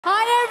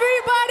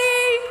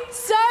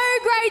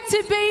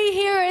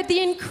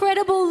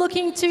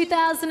talking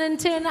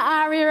 2010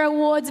 ARIA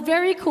Awards.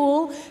 Very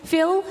cool.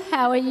 Phil,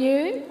 how are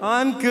you?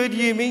 I'm good,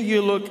 Yumi.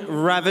 You look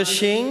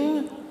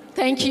ravishing.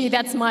 Thank you,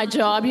 that's my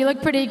job. You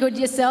look pretty good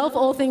yourself,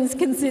 all things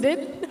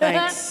considered.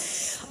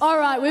 Thanks. All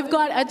right, we've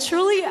got a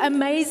truly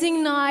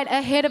amazing night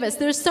ahead of us.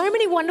 There's so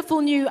many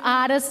wonderful new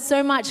artists,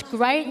 so much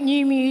great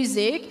new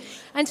music.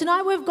 And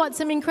tonight we've got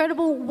some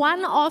incredible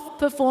one-off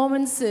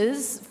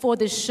performances for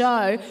the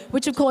show,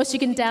 which of course you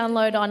can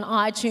download on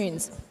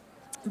iTunes.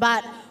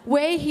 But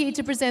we're here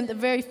to present the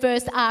very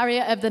first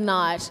ARIA of the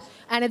night,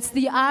 and it's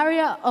the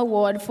ARIA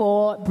Award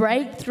for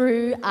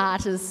Breakthrough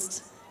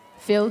Artist.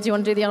 Phil, do you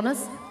want to do the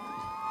honours?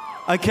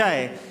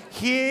 Okay,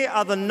 here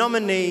are the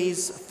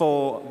nominees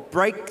for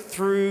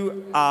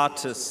Breakthrough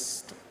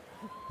Artist.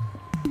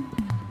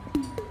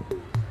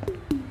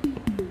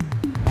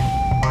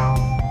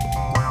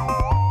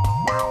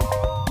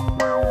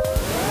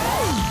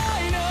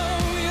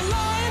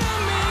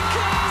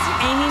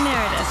 Amy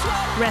Meredith,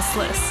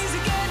 Restless.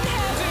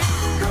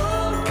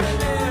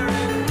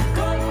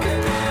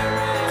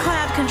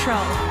 Cloud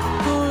Control,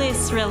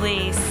 Bliss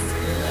Release.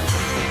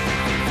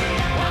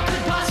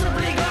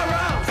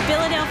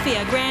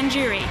 Philadelphia Grand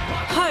Jury,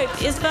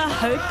 Hope is for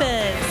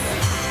Hopers.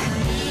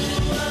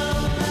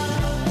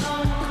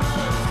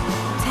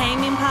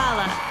 Tame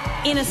Impala,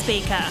 Inner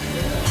Speaker.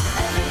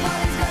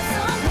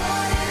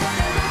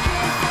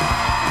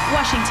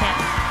 Washington,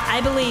 I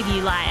Believe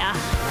You, Liar.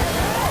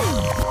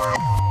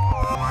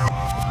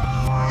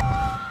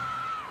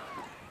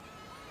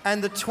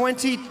 And the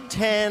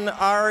 2010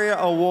 ARIA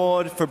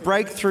Award for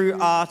Breakthrough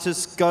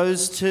Artist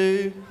goes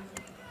to...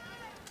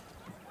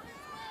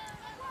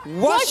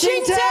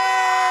 Washington!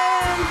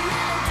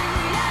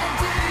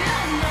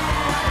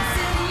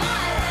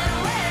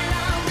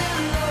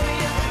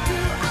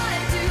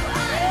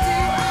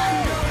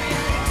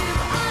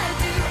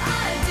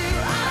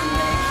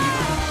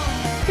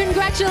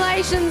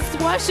 Congratulations,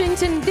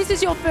 Washington. This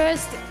is your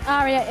first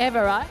ARIA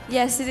ever, right?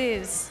 Yes, it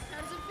is.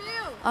 How does it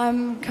feel?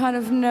 I'm kind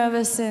of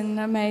nervous and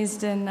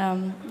amazed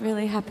and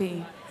really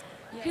happy.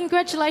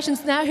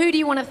 Congratulations. Now, who do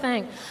you want to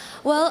thank?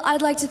 Well,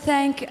 I'd like to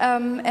thank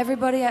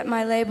everybody at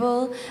my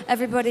label,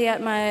 everybody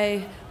at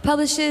my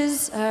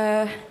publishers,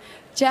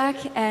 Jack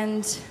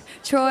and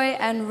Troy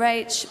and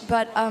Rach,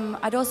 but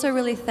I'd also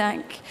really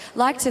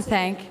like to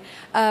thank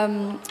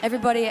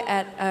everybody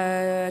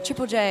at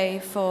Triple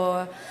J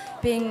for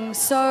being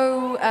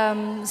so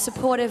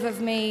supportive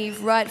of me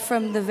right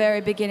from the very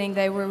beginning.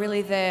 They were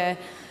really there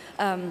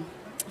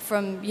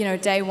from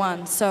day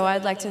one. So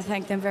I'd like to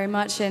thank them very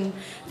much, and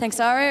thanks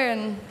ARIA,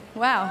 and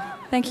wow,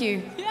 thank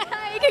you.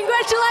 Yay,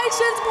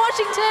 congratulations,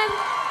 Washington.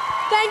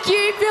 Thank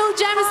you, Phil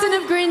Jamieson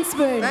of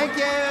Greenspoon. Thank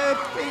you.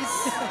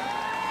 Peace.